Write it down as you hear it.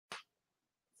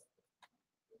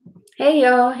Hey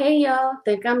y'all, hey y'all.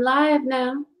 Think I'm live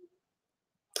now.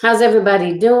 How's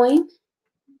everybody doing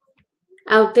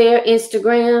out there?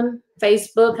 Instagram,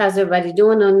 Facebook. How's everybody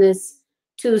doing on this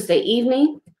Tuesday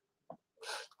evening?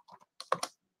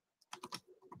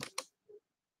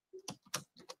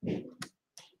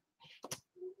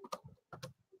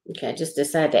 Okay, I just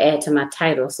decided to add to my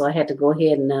title, so I had to go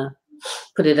ahead and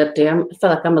put it up there. I feel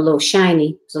like I'm a little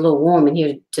shiny. It's a little warm in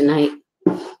here tonight.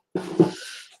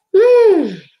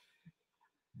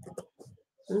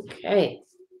 Okay.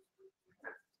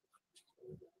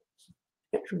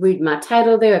 Read my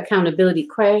title there, Accountability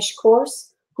Crash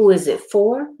Course. Who is it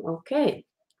for? Okay.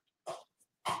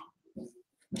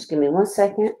 Just give me 1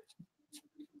 second.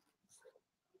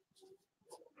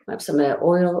 Wipe some of that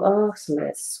oil off, some of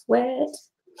that sweat.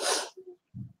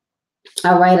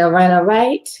 All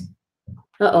right.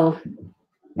 Uh-oh.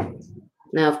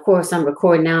 Now, of course, I'm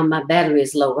recording now. My battery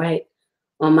is low, right?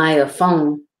 On my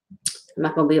phone. I'm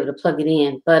not going to be able to plug it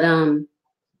in. But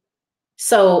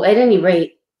so at any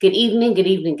rate, good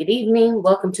evening.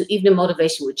 Welcome to Evening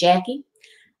Motivation with Jackie.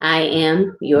 I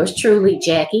am yours truly,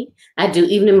 Jackie. I do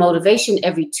evening motivation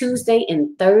every Tuesday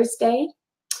and Thursday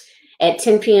at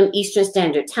 10 p.m. Eastern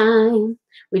Standard Time.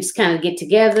 We just kind of get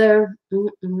together,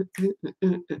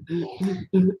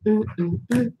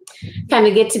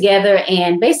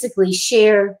 and basically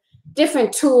share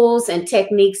different tools and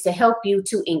techniques to help you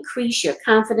to increase your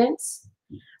confidence,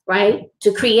 right?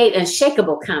 To create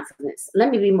unshakable confidence.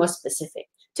 Let me be more specific.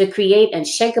 To create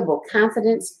unshakable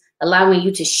confidence, allowing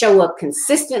you to show up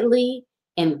consistently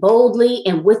and boldly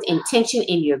and with intention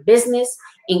in your business,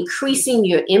 increasing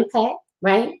your impact,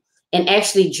 right? And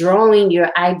actually drawing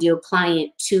your ideal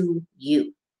client to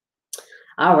you.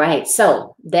 All right,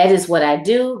 so that is what I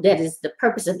do. That is the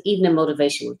purpose of Evening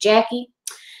Motivation with Jackie.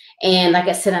 And like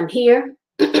I said, I'm here.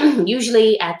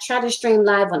 Usually I try to stream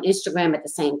live on Instagram at the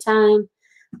same time.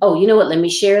 Oh, you know what? Let me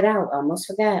share it out. I almost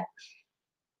forgot.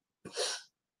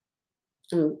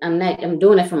 I'm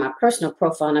doing it from my personal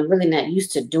profile, and I'm really not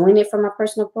used to doing it from my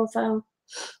personal profile.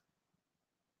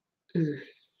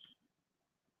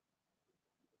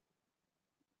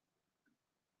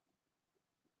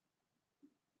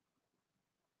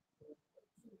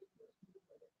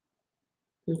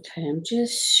 Okay, I'm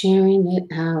just sharing it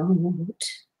out.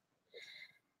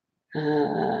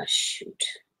 Shoot.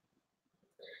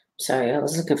 Sorry, I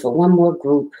was looking for one more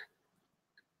group.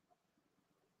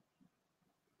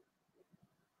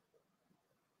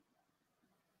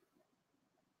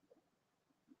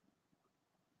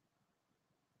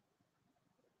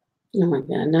 Oh my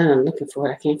God, now I'm looking for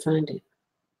it. I can't find it.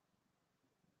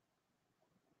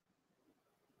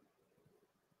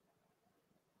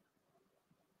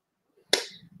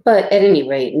 But at any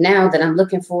rate, now that I'm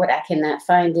looking for it, I cannot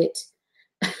find it.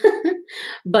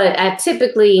 But I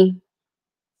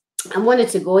wanted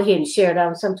to go ahead and share it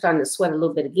out. So I'm starting to sweat a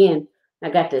little bit again.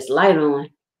 I got this light on.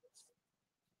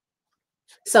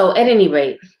 So at any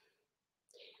rate,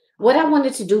 what I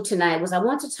wanted to do tonight was I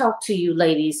want to talk to you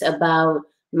ladies about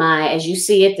my, as you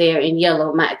see it there in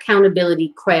yellow, my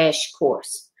accountability crash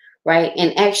course, right?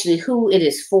 And actually who it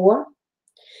is for,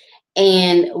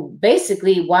 and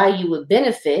basically why you would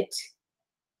benefit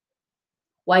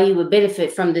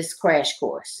from this crash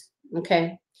course.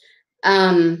 Okay.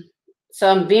 So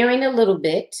I'm veering a little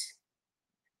bit.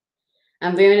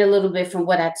 From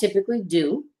what I typically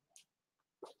do,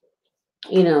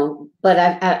 but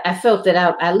I felt that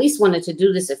I at least wanted to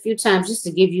do this a few times just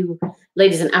to give you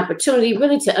ladies an opportunity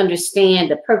really to understand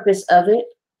the purpose of it,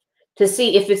 to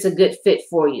see if it's a good fit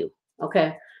for you.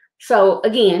 Okay. So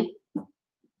again,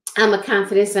 I'm a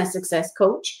confidence and success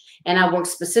coach, and I work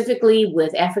specifically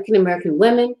with African American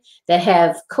women that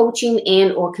have coaching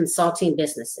and or consulting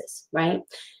businesses, right?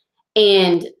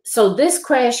 And so this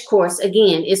crash course,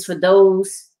 again, is for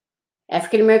those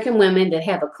African American women that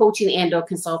have a coaching and or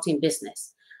consulting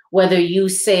business. Whether you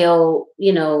sell,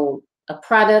 a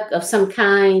product of some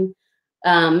kind,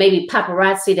 maybe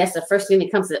paparazzi, that's the first thing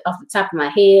that comes off the top of my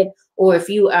head. Or if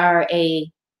you are a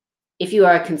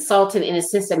consultant, in a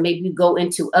sense that maybe you go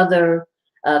into other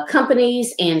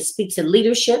companies and speak to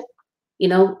leadership,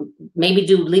 maybe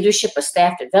do leadership or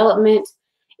staff development.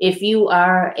 If you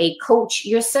are a coach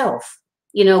yourself,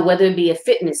 whether it be a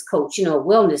fitness coach, a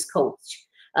wellness coach,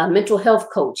 a mental health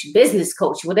coach, business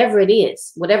coach, whatever it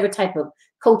is, whatever type of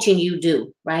coaching you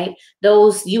do, right?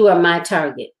 You are my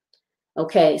target.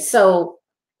 Okay, so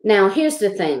now here's the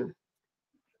thing.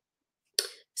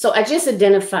 So I just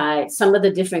identified some of the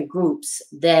different groups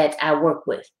that I work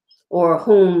with or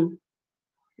whom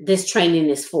this training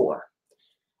is for.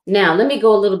 Now, let me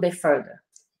go a little bit further.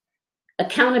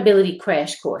 Accountability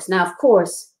crash course. Now, of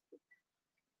course,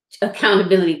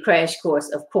 accountability crash course,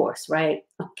 of course, right?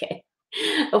 Okay.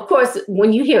 Of course,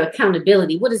 when you hear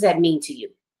accountability, what does that mean to you?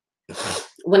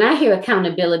 When I hear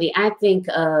accountability, I think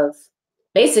of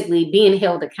basically being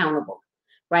held accountable,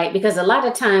 right? Because a lot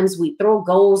of times we throw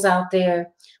goals out there.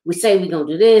 We say we're going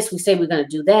to do this. We say we're going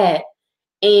to do that.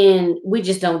 And we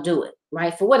just don't do it,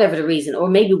 right? For whatever the reason. Or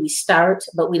maybe we start,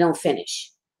 but we don't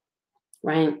finish,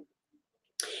 right?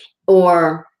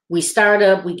 Or we start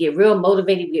up, we get real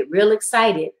motivated, we get real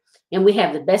excited, and we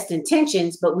have the best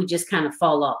intentions, but we just kind of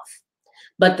fall off.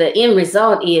 But the end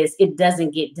result is it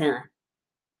doesn't get done,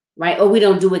 right? Or we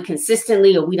don't do it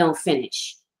consistently, or we don't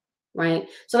finish, right?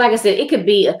 So like I said, it could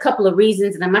be a couple of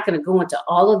reasons, and I'm not going to go into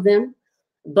all of them,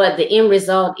 but the end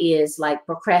result is like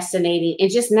procrastinating and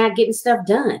just not getting stuff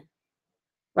done,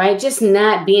 right? Just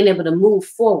not being able to move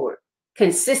forward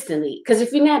consistently. Because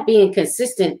if you're not being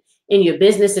consistent in your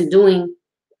business and doing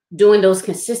those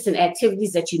consistent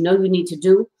activities that you know you need to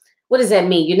do, what does that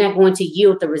mean? You're not going to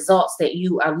yield the results that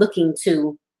you are looking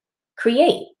to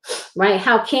create, right?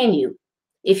 How can you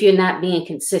if you're not being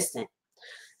consistent?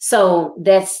 So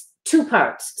that's two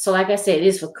parts. So like I said, it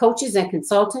is for coaches and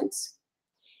consultants.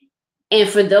 And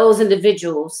for those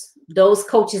individuals, those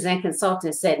coaches and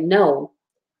consultants that know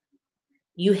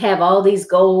you have all these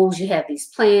goals, you have these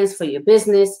plans for your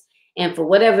business, and for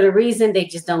whatever the reason, they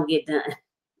just don't get done,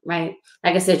 right?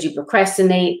 Like I said, you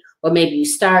procrastinate, or maybe you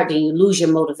start and you lose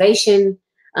your motivation.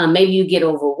 Maybe you get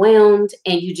overwhelmed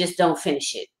and you just don't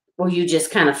finish it, or you just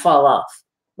kind of fall off,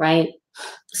 right?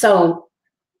 So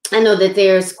I know that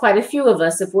there's quite a few of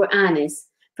us, if we're honest,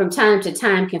 from time to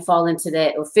time can fall into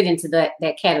that or fit into that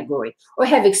category, or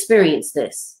have experienced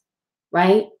this,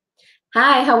 right?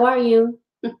 Hi, how are you?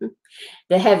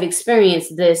 That have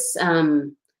experienced this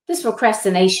this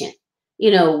procrastination,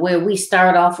 where we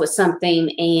start off with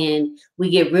something and we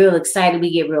get real excited,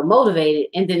 we get real motivated,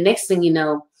 and then next thing you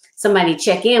know, somebody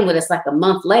check in with us like a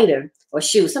month later, or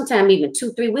shoot, sometime even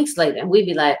 2-3 weeks later, and we'd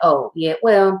be like, oh yeah,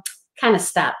 well, kind of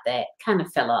stopped that, kind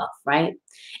of fell off, right?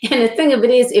 And the thing of it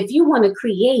is, if you want to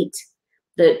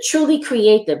truly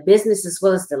create the business as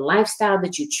well as the lifestyle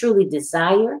that you truly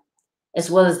desire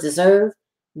as well as deserve,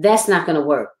 that's not going to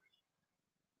work.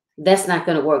 That's not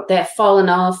going to work. That falling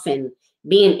off and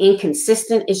being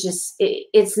inconsistent is just,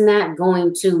 it's not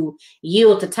going to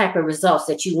yield the type of results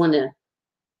that you want to,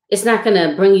 it's not going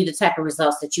to bring you the type of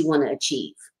results that you want to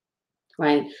achieve,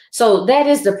 right? So that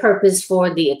is the purpose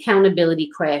for the accountability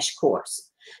crash course.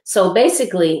 So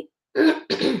basically,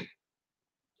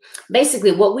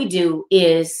 what we do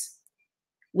is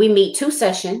we meet 2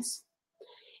 sessions,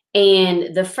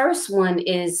 and the first one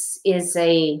is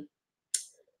an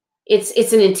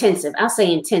intensive. I'll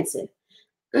say intensive.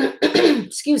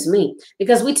 Excuse me,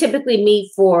 because we typically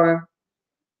meet for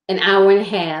an hour and a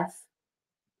half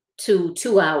to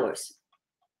 2 hours.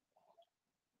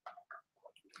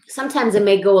 Sometimes it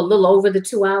may go a little over the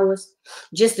 2 hours,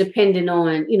 just depending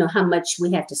on, how much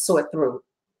we have to sort through.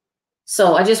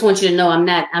 So I just want you to know I'm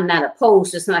not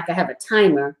opposed. It's not like I have a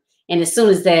timer, and as soon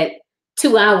as that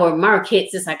 2-hour mark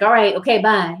hits, it's like, all right, okay,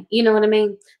 bye. You know what I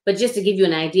mean? But just to give you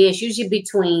an idea, it's usually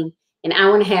between an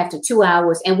hour and a half to 2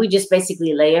 hours, and we just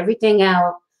basically lay everything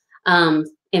out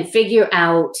and figure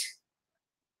out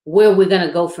where we're going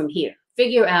to go from here.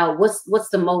 Figure out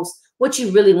what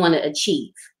you really want to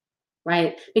achieve,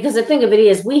 right? Because the thing of it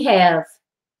is, we have,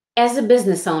 as a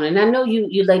business owner, and I know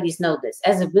you ladies know this,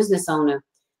 as a business owner,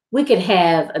 we could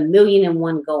have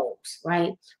 1,000,001 goals,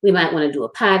 right? We might want to do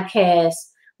a podcast.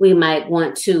 We might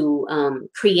want to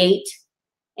create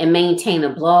and maintain a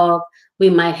blog. We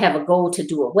might have a goal to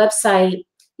do a website,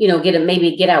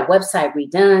 maybe get our website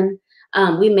redone.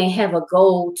 We may have a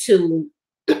goal to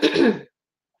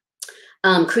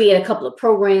create a couple of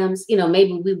programs.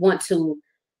 Maybe we want to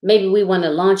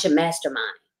launch a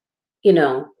mastermind.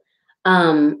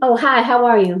 Oh, hi, how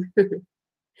are you?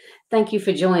 Thank you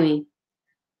for joining.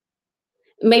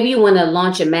 Maybe you want to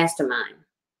launch a mastermind,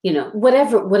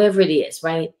 whatever it is,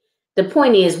 right? The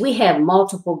point is, we have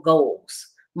multiple goals,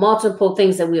 multiple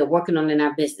things that we are working on in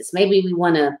our business. Maybe we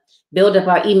want to build up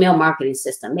our email marketing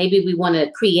system. Maybe we want to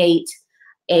create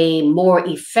a more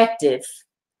effective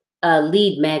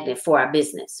lead magnet for our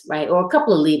business, right? Or a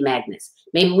couple of lead magnets.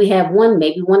 Maybe we have one,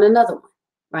 maybe another one,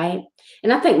 right?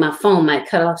 And I think my phone might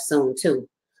cut off soon too.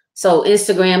 So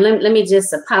Instagram, let me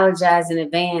just apologize in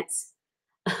advance.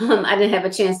 I didn't have a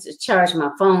chance to charge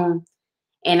my phone,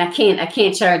 and I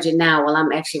can't charge it now while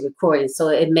I'm actually recording. So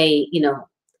it may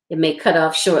cut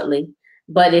off shortly.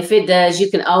 But if it does,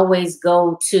 you can always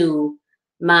go to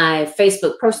my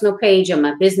Facebook personal page or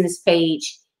my business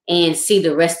page and see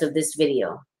the rest of this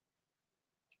video.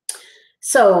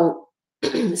 So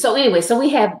So anyway, so we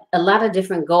have a lot of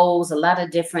different goals, a lot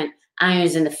of different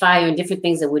irons in the fire and different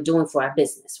things that we're doing for our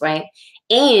business, right?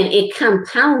 And it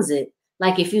compounds it.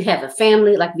 Like if you have a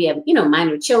family, like we have,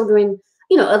 minor children,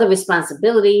 other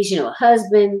responsibilities, a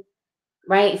husband,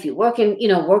 right? If you're working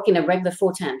a regular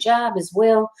full-time job as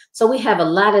well. So we have a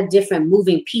lot of different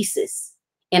moving pieces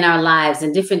in our lives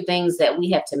and different things that we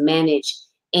have to manage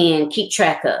and keep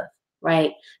track of,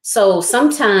 right? So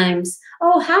sometimes,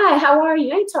 oh, hi, how are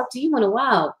you? I ain't talked to you in a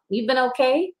while. You been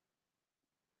okay?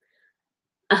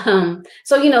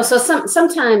 So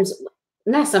sometimes,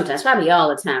 not sometimes, probably all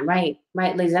the time, right?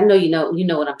 Right, ladies. I know you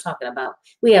know what I'm talking about.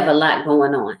 We have a lot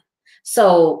going on.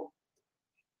 So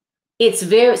it's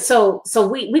very so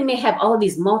we may have all of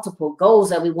these multiple goals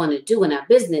that we want to do in our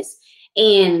business,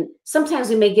 and sometimes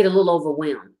we may get a little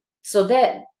overwhelmed. So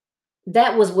that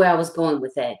was where I was going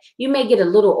with that. You may get a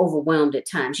little overwhelmed at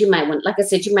times. You might want, like I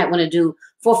said, you might want to do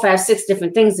 4, 5, 6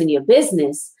 different things in your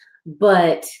business,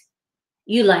 but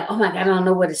you like, oh my God, I don't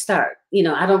know where to start.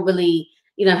 I don't really,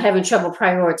 I'm having trouble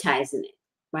prioritizing it,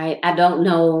 right? I don't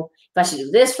know if I should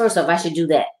do this first or if I should do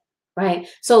that, right?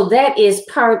 So that is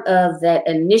part of that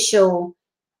initial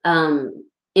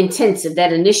intensive,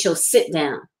 that initial sit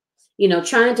down,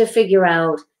 trying to figure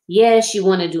out, yes, you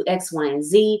want to do X, Y, and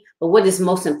Z, but what is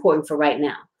most important for right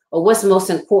now? Or what's most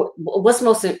important?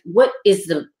 What is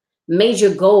the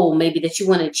major goal maybe that you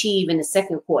want to achieve in the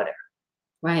second quarter,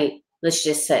 right? Let's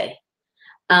just say.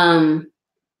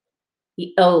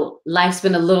 Life's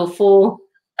been a little full.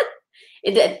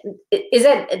 That's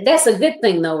a good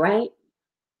thing though, right?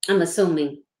 I'm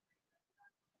assuming.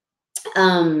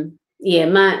 Yeah,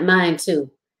 mine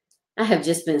too. I have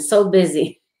just been so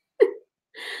busy.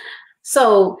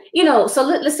 So,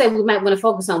 let's say we might want to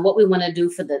focus on what we want to do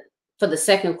for the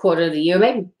second quarter of the year,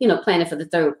 maybe, planning for the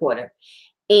third quarter.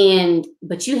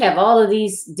 But you have all of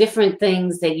these different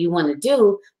things that you want to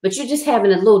do, but you're just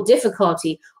having a little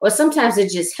difficulty, or sometimes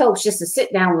it just helps just to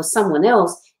sit down with someone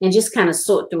else and just kind of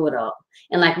sort through it all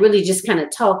and like really just kind of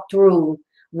talk through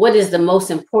what is the most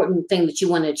important thing that you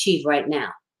want to achieve right now,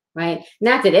 right?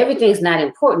 Not that everything's not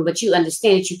important, but you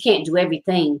understand that you can't do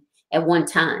everything at one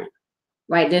time,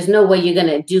 right? There's no way you're going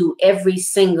to do every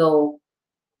single,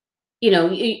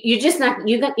 you're just not,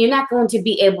 you're not going to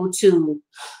be able to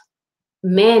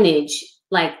manage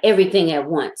like everything at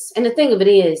once. And the thing of it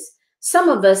is, some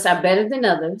of us are better than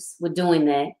others with doing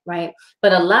that, right?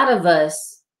 But a lot of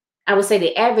us, I would say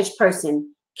the average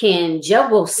person can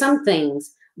juggle some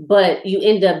things, but you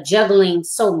end up juggling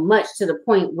so much to the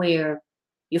point where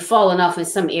you're falling off in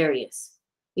some areas.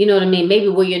 You know what I mean? Maybe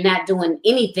where you're not doing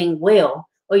anything well,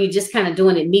 or you're just kind of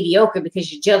doing it mediocre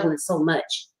because you're juggling so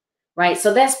much, right?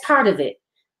 So that's part of it.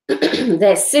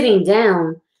 That sitting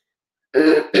down.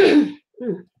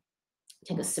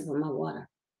 Take a sip of my water.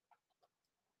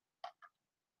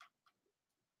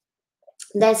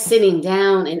 That's sitting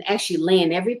down and actually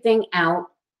laying everything out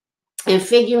and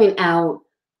figuring out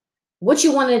what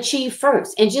you want to achieve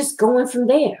first and just going from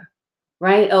there,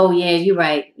 right? Oh, yeah, you're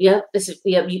right. Yep,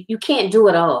 you can't do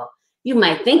it all. You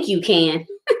might think you can,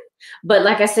 but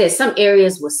like I said, some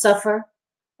areas will suffer,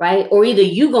 right? Or either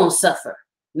you're going to suffer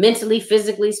mentally,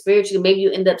 physically, spiritually. Maybe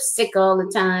you end up sick all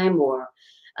the time, or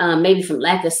maybe from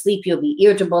lack of sleep, you'll be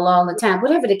irritable all the time,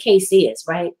 whatever the case is,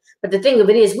 right? But the thing of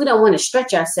it is, we don't want to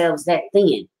stretch ourselves that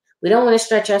thin. We don't want to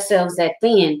stretch ourselves that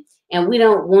thin, and we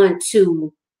don't want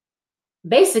to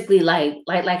basically like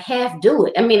half do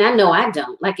it. I mean, I know I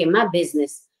don't. Like in my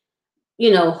business,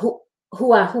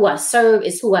 who I serve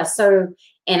is who I serve,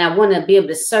 and I want to be able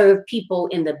to serve people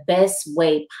in the best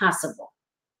way possible,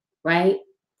 right?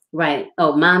 Right.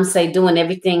 Oh, mom say doing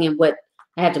everything and what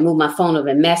I had to move my phone over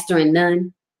and mastering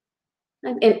none.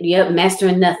 Yep,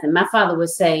 mastering nothing. My father would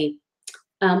say,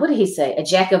 what did he say? A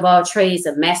jack of all trades,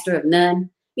 a master of none.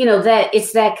 That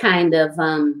it's that kind of,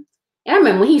 and I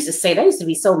remember when he used to say that, I used to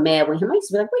be so mad with him. I used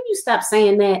to be like, when you stop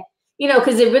saying that?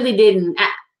 Because it really didn't,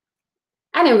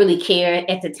 I didn't really care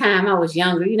at the time. I was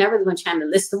younger, I really wasn't trying to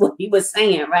listen to what he was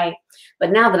saying, right? But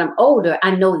now that I'm older,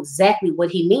 I know exactly what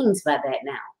he means by that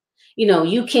now.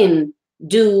 You can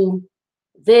do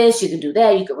this, you can do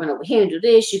that, you can run over here and do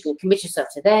this, you can commit yourself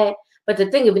to that. But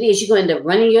the thing of it is, you're going to end up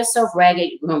running yourself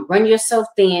ragged, you're going to run yourself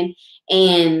thin,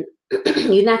 and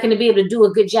you're not going to be able to do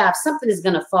a good job. Something is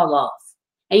going to fall off,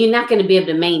 and you're not going to be able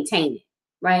to maintain it,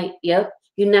 right? Yep,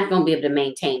 you're not going to be able to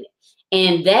maintain it.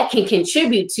 And that can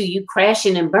contribute to you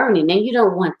crashing and burning, and you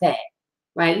don't want that,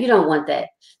 right? You don't want that.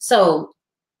 So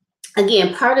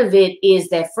again, part of it is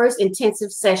that first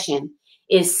intensive session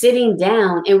is sitting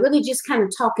down and really just kind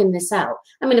of talking this out.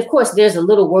 I mean, of course, there's a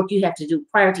little work you have to do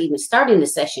prior to even starting the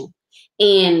session.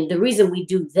 And the reason we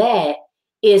do that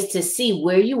is to see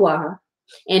where you are,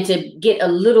 and to get a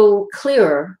little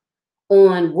clearer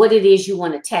on what it is you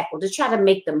want to tackle, to try to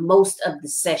make the most of the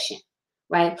session,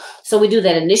 right? So we do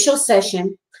that initial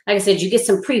session. Like I said, you get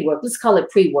some pre-work. Let's call it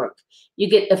pre-work. You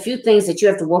get a few things that you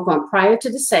have to work on prior to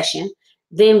the session.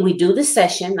 Then we do the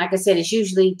session. Like I said, it's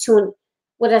usually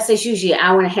it's usually an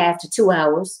hour and a half to 2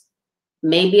 hours,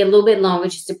 maybe a little bit longer,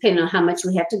 just depending on how much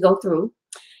we have to go through.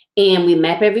 And we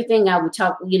map everything out. We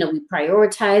talk, we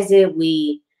prioritize it.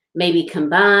 We maybe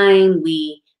combine.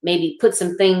 We maybe put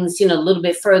some things, a little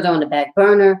bit further on the back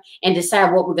burner and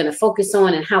decide what we're going to focus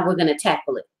on and how we're going to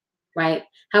tackle it, right?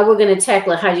 How we're going to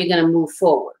tackle it, how you're going to move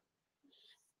forward.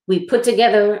 We put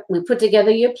together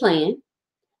your plan,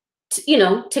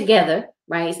 together,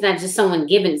 right? It's not just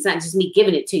it's not just me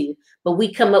giving it to you, but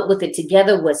we come up with it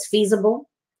together, what's feasible,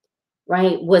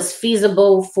 right? What's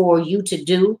feasible for you to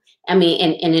do. I mean,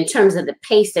 and in terms of the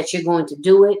pace that you're going to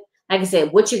do it, like I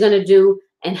said, what you're going to do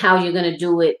and how you're going to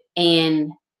do it,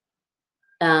 and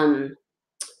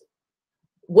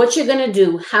what you're going to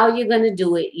do, how you're going to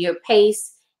do it, your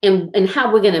pace, and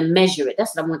how we're going to measure it.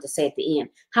 That's what I want to say at the end.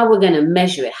 How we're going to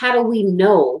measure it. How do we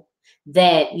know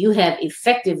that you have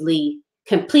effectively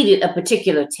completed a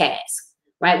particular task,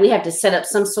 right? We have to have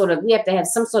some sort of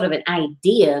an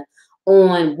idea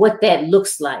on what that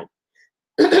looks like,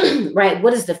 right?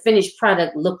 What does the finished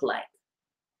product look like?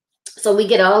 So we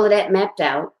get all of that mapped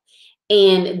out,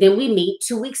 and then we meet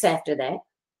 2 weeks after that.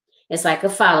 It's like a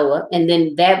follow-up. And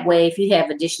then that way, if you have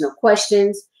additional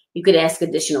questions, you could ask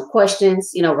additional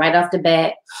questions, right off the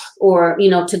bat, or,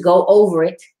 to go over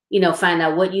it, find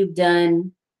out what you've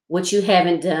done, what you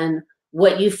haven't done,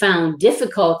 what you found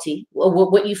difficulty, or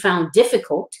what you found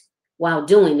difficult while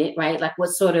doing it, right? Like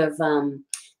what sort of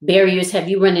barriers have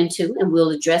you run into? And we'll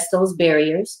address those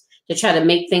barriers to try to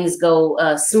make things go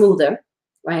smoother,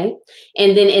 right?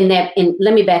 And then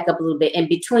let me back up a little bit. And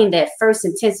between that first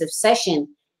intensive session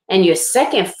and your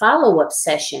second follow-up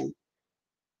session,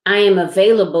 I am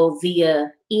available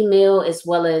via email as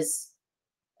well as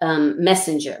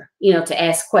Messenger, to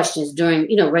ask questions during,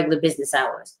 regular business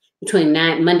hours between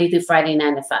Monday through Friday,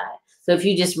 9 to 5. So if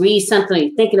you just read something, or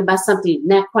you're thinking about something, you're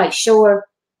not quite sure,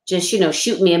 just,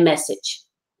 shoot me a message,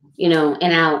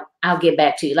 and I'll get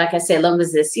back to you. Like I said, as long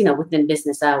as it's, within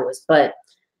business hours. But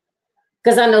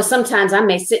because I know sometimes I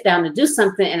may sit down to do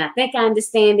something and I think I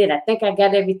understand it. I think I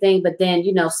got everything. But then,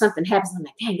 something happens. I'm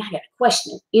like, dang, I got a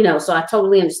question, so I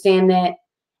totally understand that.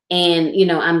 And,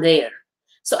 I'm there.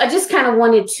 So I just kind of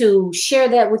wanted to share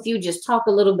that with you, just talk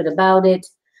a little bit about it.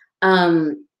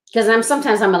 Because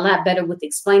sometimes I'm a lot better with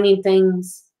explaining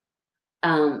things,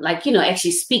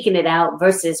 actually speaking it out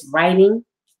versus writing.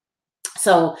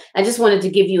 So I just wanted to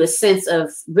give you a sense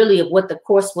of what the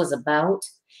course was about.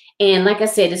 And like I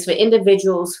said, it's for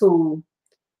individuals who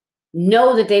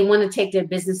know that they want to take their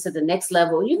business to the next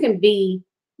level. You could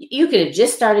have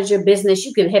just started your business.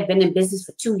 You could have been in business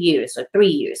for 2 years or 3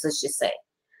 years, let's just say.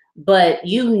 But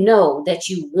you know that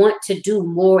you want to do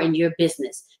more in your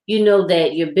business. You know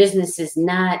that your business is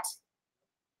not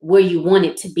where you want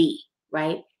it to be,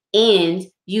 right? And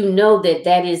you know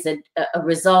that is a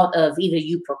result of either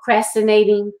you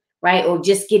procrastinating, right? Or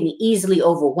just getting easily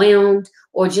overwhelmed,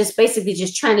 or just basically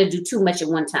just trying to do too much at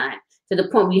one time to the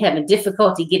point where you're having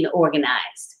difficulty getting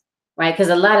organized, right? Because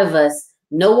a lot of us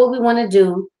know what we want to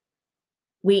do.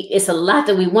 It's a lot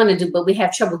that we want to do, but we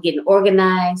have trouble getting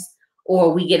organized,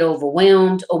 or we get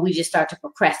overwhelmed, or we just start to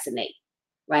procrastinate,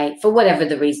 right? For whatever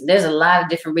the reason. There's a lot of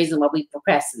different reasons why we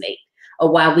procrastinate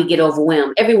or why we get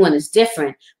overwhelmed. Everyone is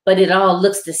different, but it all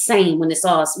looks the same when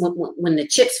when the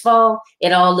chips fall,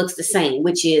 it all looks the same,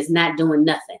 which is not doing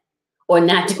nothing, or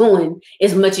not doing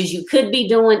as much as you could be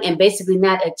doing, and basically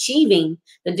not achieving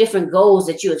the different goals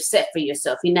that you have set for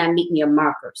yourself. You're not meeting your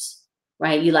markers,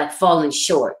 right? You're like falling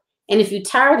short. And if you're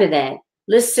tired of that,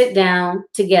 let's sit down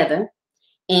together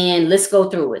and let's go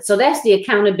through it. So that's the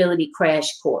accountability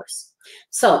crash course.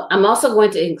 So I'm also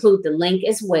going to include the link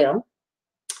as well.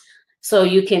 So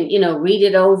you can, read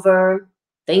it over,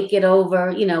 think it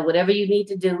over, whatever you need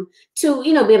to do to, be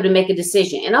able to make a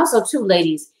decision. And also too,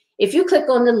 ladies, if you click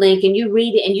on the link and you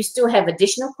read it and you still have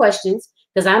additional questions,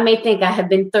 because I may think I have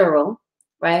been thorough,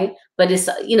 right? But it's,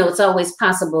 it's always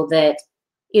possible that,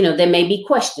 there may be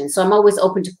questions. So I'm always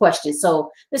open to questions.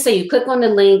 So let's say you click on the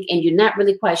link and you're not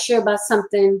really quite sure about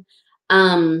something.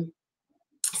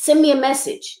 Send me a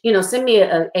message, send me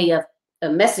a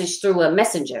message through a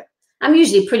messenger. I'm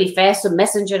usually pretty fast with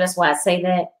Messenger. That's why I say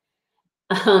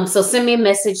that. So send me a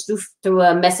message through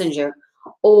a messenger,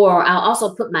 or I'll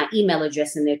also put my email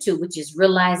address in there too, which is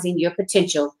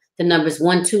realizingyourpotential, the numbers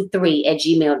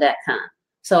 123@gmail.com.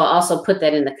 So I'll also put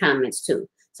that in the comments too.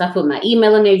 So I put my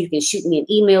email in there. You can shoot me an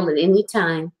email at any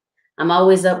time. I'm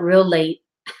always up real late.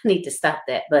 I need to stop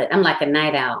that, but I'm like a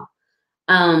night owl.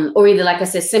 Or either, like I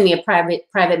said, send me a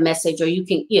private message, or you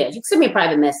can, yeah, you can send me a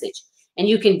private message, and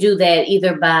you can do that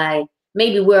either by,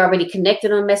 maybe we're already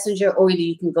connected on Messenger, or either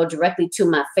you can go directly to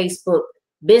my Facebook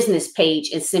business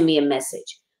page and send me a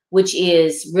message, which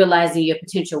is Realizing Your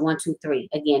Potential 123.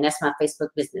 Again, that's my Facebook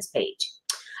business page.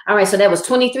 All right, so that was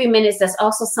 23 minutes. That's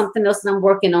also something else that I'm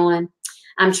working on.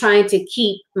 I'm trying to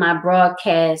keep my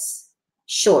broadcast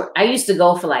short. I used to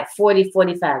go for like 40,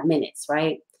 45 minutes,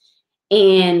 right?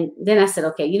 And then I said,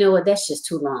 okay, you know what? That's just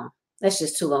too long. That's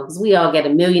just too long, because we all get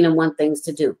 1,000,001 things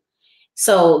to do.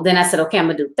 So then I said, okay, I'm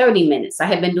going to do 30 minutes. I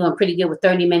had been doing pretty good with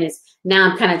 30 minutes. Now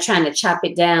I'm kind of trying to chop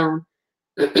it down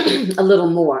a little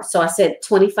more. So I said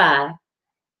 25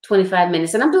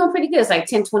 minutes, and I'm doing pretty good. It's like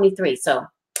 10:23. So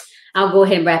I'll go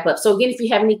ahead and wrap up. So again, if you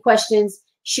have any questions,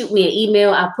 shoot me an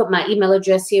email. I'll put my email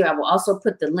address here. I will also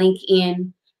put the link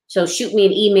in. So shoot me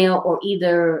an email, or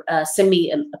either send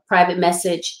me a private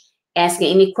message asking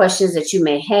any questions that you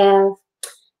may have.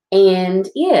 And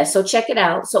yeah, so check it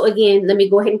out. So again, let me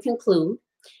go ahead and conclude.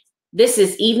 This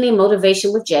is Evening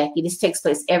Motivation with Jackie. This takes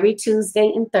place every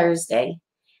Tuesday and Thursday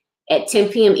at 10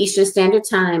 p.m. Eastern Standard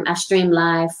Time. I stream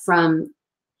live from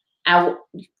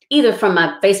either from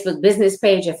my Facebook business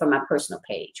page or from my personal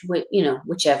page,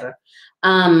 whichever.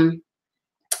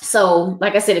 So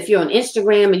like I said, if you're on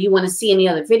Instagram and you want to see any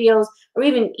other videos, or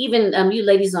even you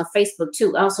ladies on Facebook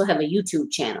too, I also have a YouTube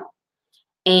channel.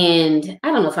 And I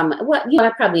don't know if I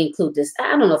probably include this.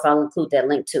 I don't know if I'll include that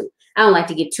link too. I don't like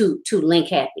to get too link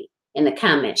happy in the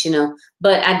comments,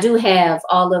 but I do have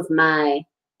all of my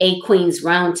A Queens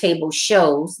Roundtable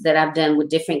shows that I've done with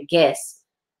different guests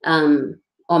on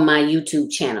my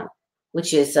YouTube channel,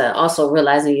 which is also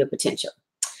Realizing Your Potential.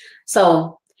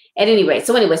 So at any rate,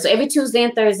 so every Tuesday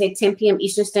and Thursday, 10 p.m.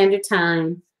 Eastern Standard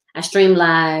Time, I stream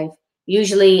live.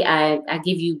 Usually I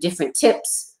give you different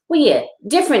tips. Well, yeah,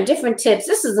 different tips.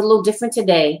 This is a little different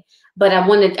today, but I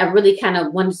really kind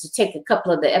of wanted to take a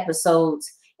couple of the episodes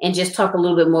and just talk a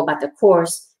little bit more about the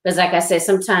course. Because like I said,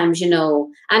 sometimes, I know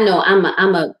I'm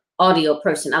a audio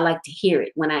person. I like to hear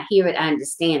it. When I hear it, I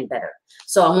understand better.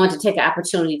 So I want to take an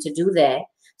opportunity to do that.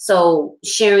 So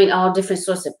sharing all different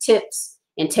sorts of tips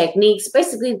and techniques,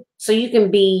 basically, so you can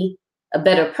be a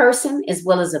better person as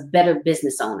well as a better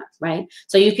business owner, right?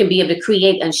 So you can be able to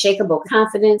create unshakable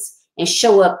confidence and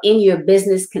show up in your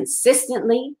business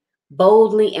consistently,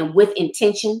 boldly, and with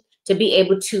intention, to be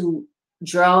able to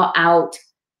draw out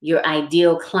your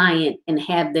ideal client and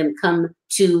have them come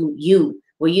to you,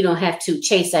 where you don't have to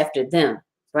chase after them,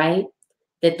 right?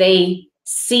 That they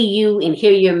see you and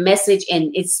hear your message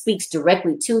and it speaks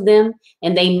directly to them,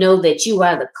 and they know that you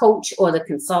are the coach or the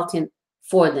consultant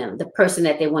for them, the person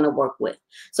that they want to work with.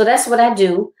 So that's what I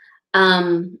do.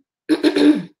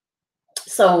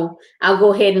 So I'll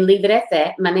go ahead and leave it at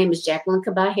that. My name is Jacqueline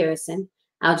Kaba-Harrison.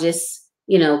 I'll just,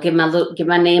 give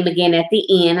my name again at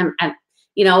the end. I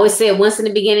always say it once in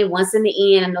the beginning, once in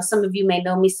the end. I know some of you may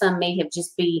know me. Some may have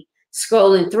just be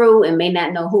scrolling through and may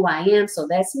not know who I am. So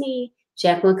that's me,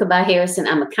 Jacqueline Kaba-Harrison.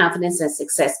 I'm a confidence and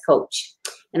success coach.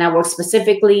 And I work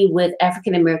specifically with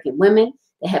African-American women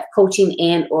that have coaching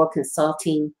and or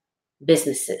consulting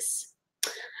businesses.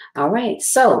 All right.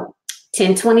 So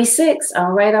 10:26.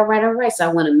 All right. So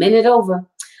I went a minute over.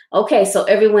 Okay. So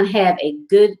everyone have a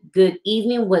good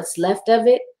evening. What's left of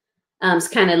it. It's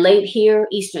kind of late here,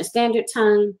 Eastern Standard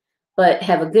Time, but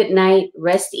have a good night.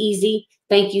 Rest easy.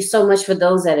 Thank you so much for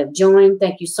those that have joined.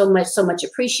 Thank you so much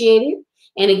appreciated.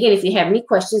 And again, if you have any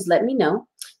questions, let me know.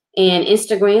 And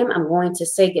Instagram, I'm going to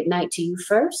say good night to you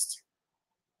first.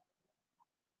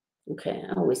 Okay,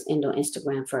 I always end on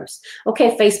Instagram first.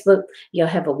 Okay, Facebook, y'all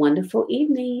have a wonderful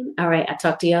evening. All right, I'll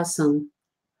talk to y'all soon.